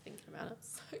crying just thinking about it.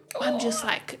 So cool. I'm just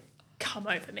like, come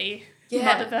over me. Yeah.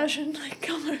 Mother version, like,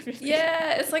 come over me.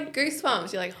 Yeah, it's like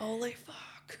goosebumps. You're like, holy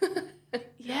fuck.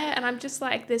 Yeah, and I'm just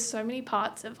like, there's so many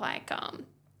parts of like,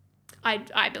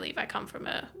 I believe I come from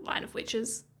a line of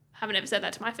witches. Haven't ever said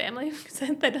that to my family because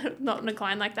they're not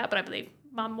inclined like that, but I believe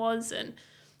mum was, and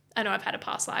I know I've had a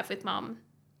past life with mum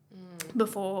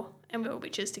before, and we were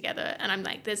witches together, and I'm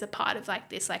like, there's a part of like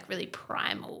this like really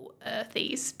primal,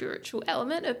 earthy, spiritual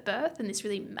element of birth and this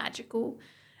really magical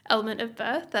element of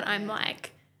birth that I'm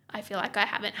like, I feel like I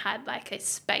haven't had like a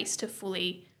space to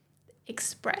fully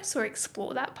express or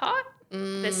explore that part.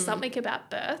 There's something about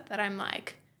birth that I'm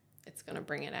like, it's going to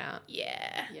bring it out.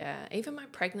 Yeah. Yeah. Even my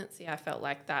pregnancy, I felt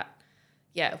like that.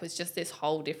 Yeah, it was just this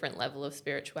whole different level of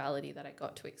spirituality that I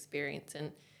got to experience.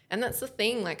 And that's the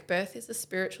thing, like birth is a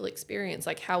spiritual experience.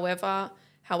 Like however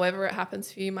it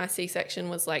happens for you, my C-section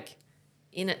was like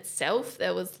in itself,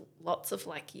 there was lots of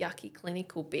like yucky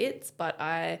clinical bits, but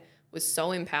I was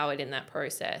so empowered in that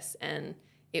process. And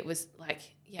it was like,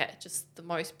 just the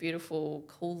most beautiful,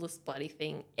 coolest bloody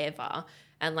thing ever.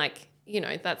 And like, you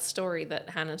know, that story that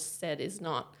Hannah said is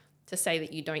not to say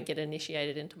that you don't get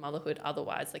initiated into motherhood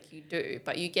otherwise, like you do,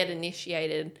 but you get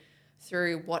initiated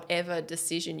through whatever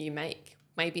decision you make.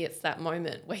 Maybe it's that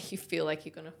moment where you feel like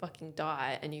you're going to fucking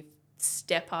die and you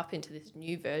step up into this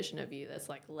new version of you that's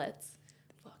like, let's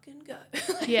fucking go.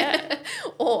 Yeah.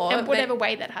 Or in whatever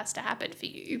way that has to happen for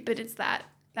you, but it's that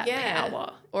that Yeah.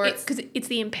 power. Or Because it's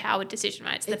the empowered decision,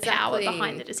 right? It's the power Exactly.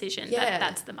 behind the decision. Yeah.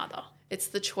 That's the mother. It's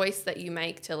the choice that you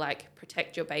make to like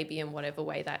protect your baby in whatever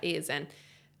way that is. And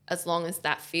as long as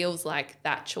that feels like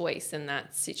that choice and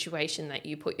that situation that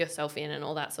you put yourself in and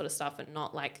all that sort of stuff, and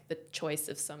not like the choice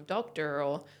of some doctor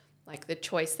or like the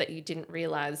choice that you didn't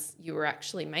realize you were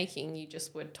actually making, you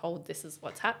just were told this is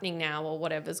what's happening now or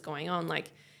whatever's going on.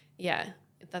 Like, yeah,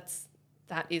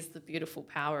 that is the beautiful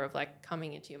power of like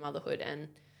coming into your motherhood. And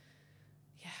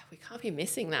yeah, we can't be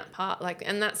missing that part. Like,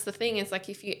 and that's the thing is like,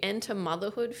 if you enter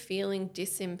motherhood feeling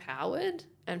disempowered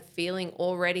and feeling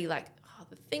already like, oh,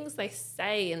 the things they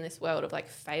say in this world of like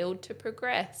failed to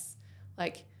progress,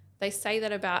 like they say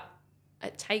that about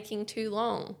it taking too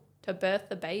long to birth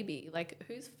the baby. Like,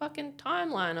 whose fucking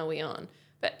timeline are we on?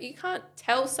 But you can't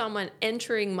tell someone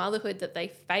entering motherhood that they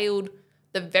failed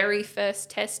the very first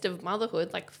test of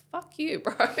motherhood. Like, fuck you,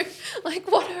 bro.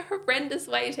 Like, what a horrendous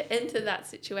way to enter that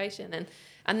situation.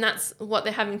 And that's what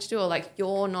they're having to do. Or like,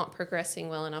 you're not progressing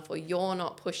well enough, or you're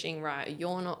not pushing right, or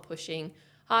you're not pushing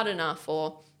hard enough,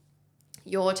 or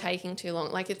you're taking too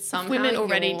long. Like, it's somehow women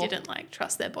already didn't like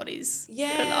trust their bodies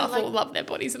enough, like, or love their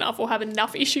bodies enough, or have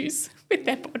enough issues with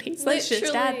their bodies. Let's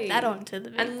just add that onto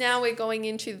the mix. And now we're going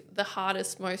into the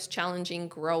hardest, most challenging,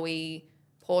 growy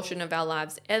portion of our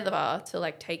lives ever to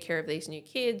like take care of these new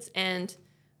kids, and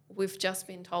we've just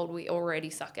been told we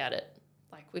already suck at it.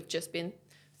 Like, we've just been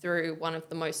through one of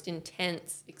the most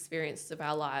intense experiences of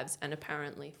our lives and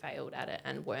apparently failed at it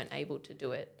and weren't able to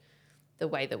do it the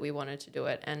way that we wanted to do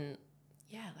it. And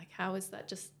yeah, like, how is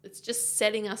that it's just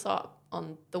setting us up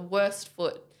on the worst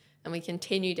foot, and we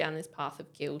continue down this path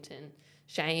of guilt and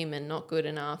shame and not good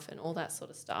enough and all that sort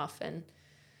of stuff. And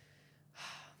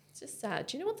it's just sad.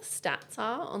 Do you know what the stats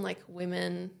are on like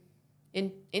women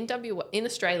in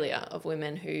Australia, of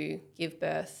women who give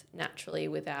birth naturally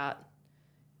without,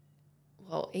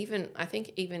 well, even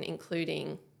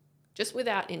including just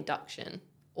without induction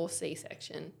or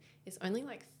C-section, is only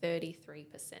like 33%.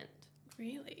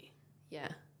 Really? Yeah.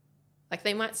 Like,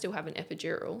 they might still have an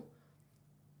epidural.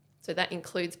 So that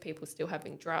includes people still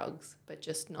having drugs, but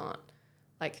just not.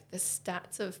 Like, the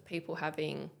stats of people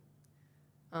having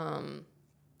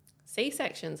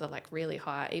C-sections are like really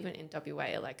high. Even in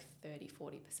WA are like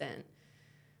 30-40%,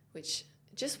 which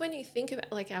just when you think about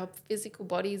like our physical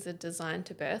bodies are designed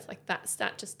to birth, like that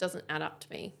stat just doesn't add up to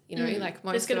me. You know, like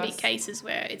most there's going of to be us, cases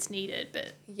where it's needed,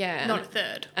 but yeah, not a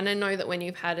third. And I know that when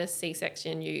you've had a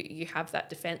C-section, you have that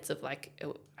defense of like,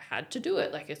 I had to do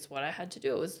it. Like, it's what I had to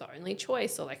do. It was the only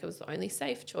choice, or like it was the only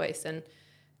safe choice. And,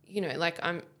 you know, like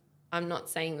I'm not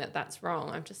saying that that's wrong.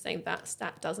 I'm just saying that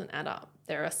stat doesn't add up.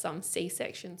 There are some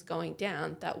C-sections going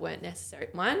down that weren't necessary.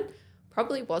 Mine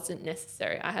probably wasn't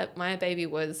necessary. My baby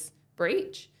was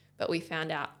breech, but we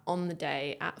found out on the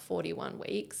day at 41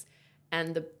 weeks,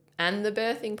 and the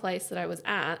birthing place that I was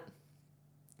at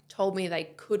told me they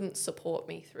couldn't support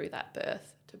me through that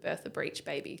birth to birth a breech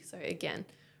baby. So again,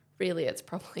 really it's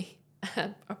probably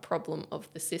a problem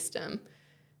of the system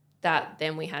that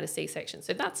then we had a C-section.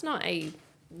 So that's not a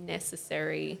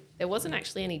necessary, there wasn't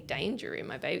actually any danger in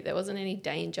my baby. There wasn't any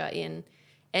danger in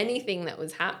anything that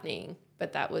was happening,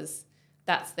 but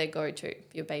that's their go-to.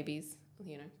 Your baby's,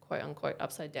 you know, quote unquote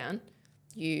upside down,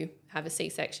 you have a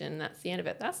C-section, that's the end of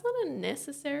it. That's not a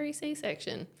necessary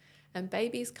C-section. And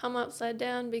babies come upside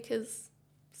down because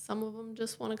some of them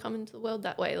just want to come into the world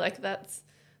that way. Like, that's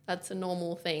a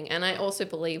normal thing. And I also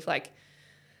believe like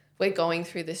we're going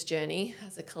through this journey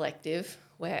as a collective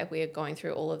where we're going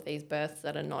through all of these births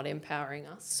that are not empowering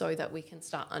us, so that we can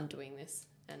start undoing this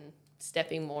and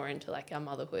stepping more into like our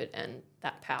motherhood and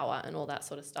that power and all that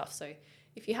sort of stuff. So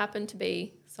if you happen to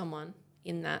be someone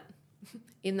in that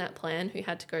plan who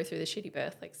had to go through the shitty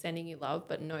birth, like, sending you love,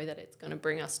 but know that it's going to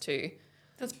bring us to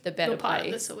the better part place.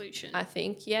 Of the solution, I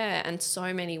think, yeah. And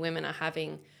so many women are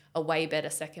having a way better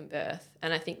second birth,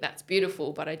 and I think that's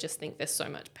beautiful. But I just think there's so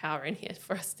much power in here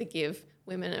for us to give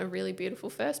women a really beautiful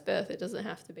first birth. It doesn't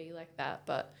have to be like that,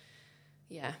 but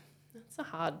yeah, that's a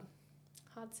hard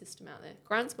system out there.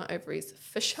 Grinds my ovaries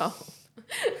for sure.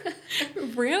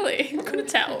 Really? Couldn't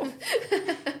tell.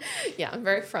 Yeah, I'm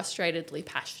very frustratedly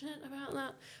passionate about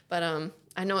that. But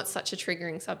I know it's such a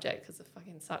triggering subject because it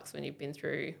fucking sucks when you've been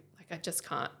through, like, I just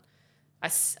can't. I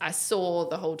saw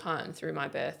the whole time through my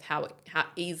birth how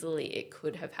easily it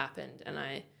could have happened, and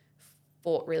I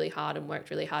fought really hard and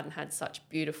worked really hard and had such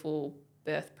beautiful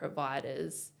birth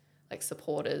providers, like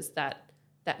supporters, that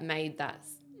made that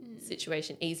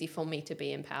situation easy for me to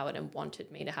be empowered and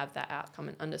wanted me to have that outcome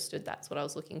and understood that's what I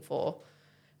was looking for.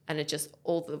 And it just,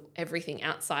 everything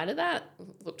outside of that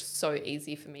looked so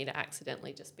easy for me to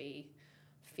accidentally just be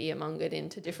fear mongered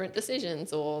into different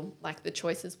decisions, or like the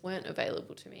choices weren't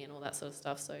available to me and all that sort of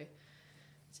stuff. So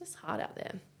it's just hard out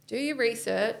there. Do your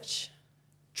research.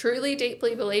 Truly,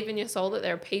 deeply believe in your soul that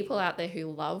there are people out there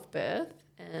who love birth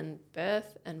and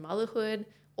motherhood.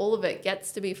 All of it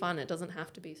gets to be fun. It doesn't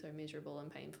have to be so miserable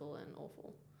and painful and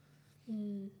awful.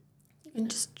 And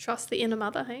just trust the inner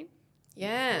mother, hey?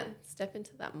 Yeah, step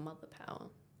into that mother power.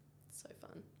 It's so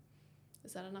fun.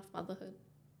 Is that enough motherhood?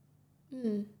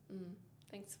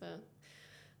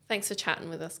 Thanks for chatting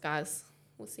with us, guys.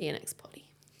 We'll see you next potty.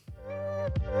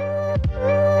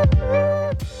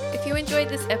 If you enjoyed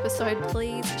this episode,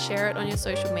 please share it on your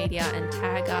social media and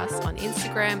tag us on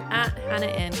Instagram at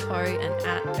 @HannahAnnCo and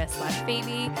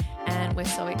 @BestLifePhoebe. And we're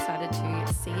so excited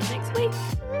to see you next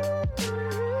week.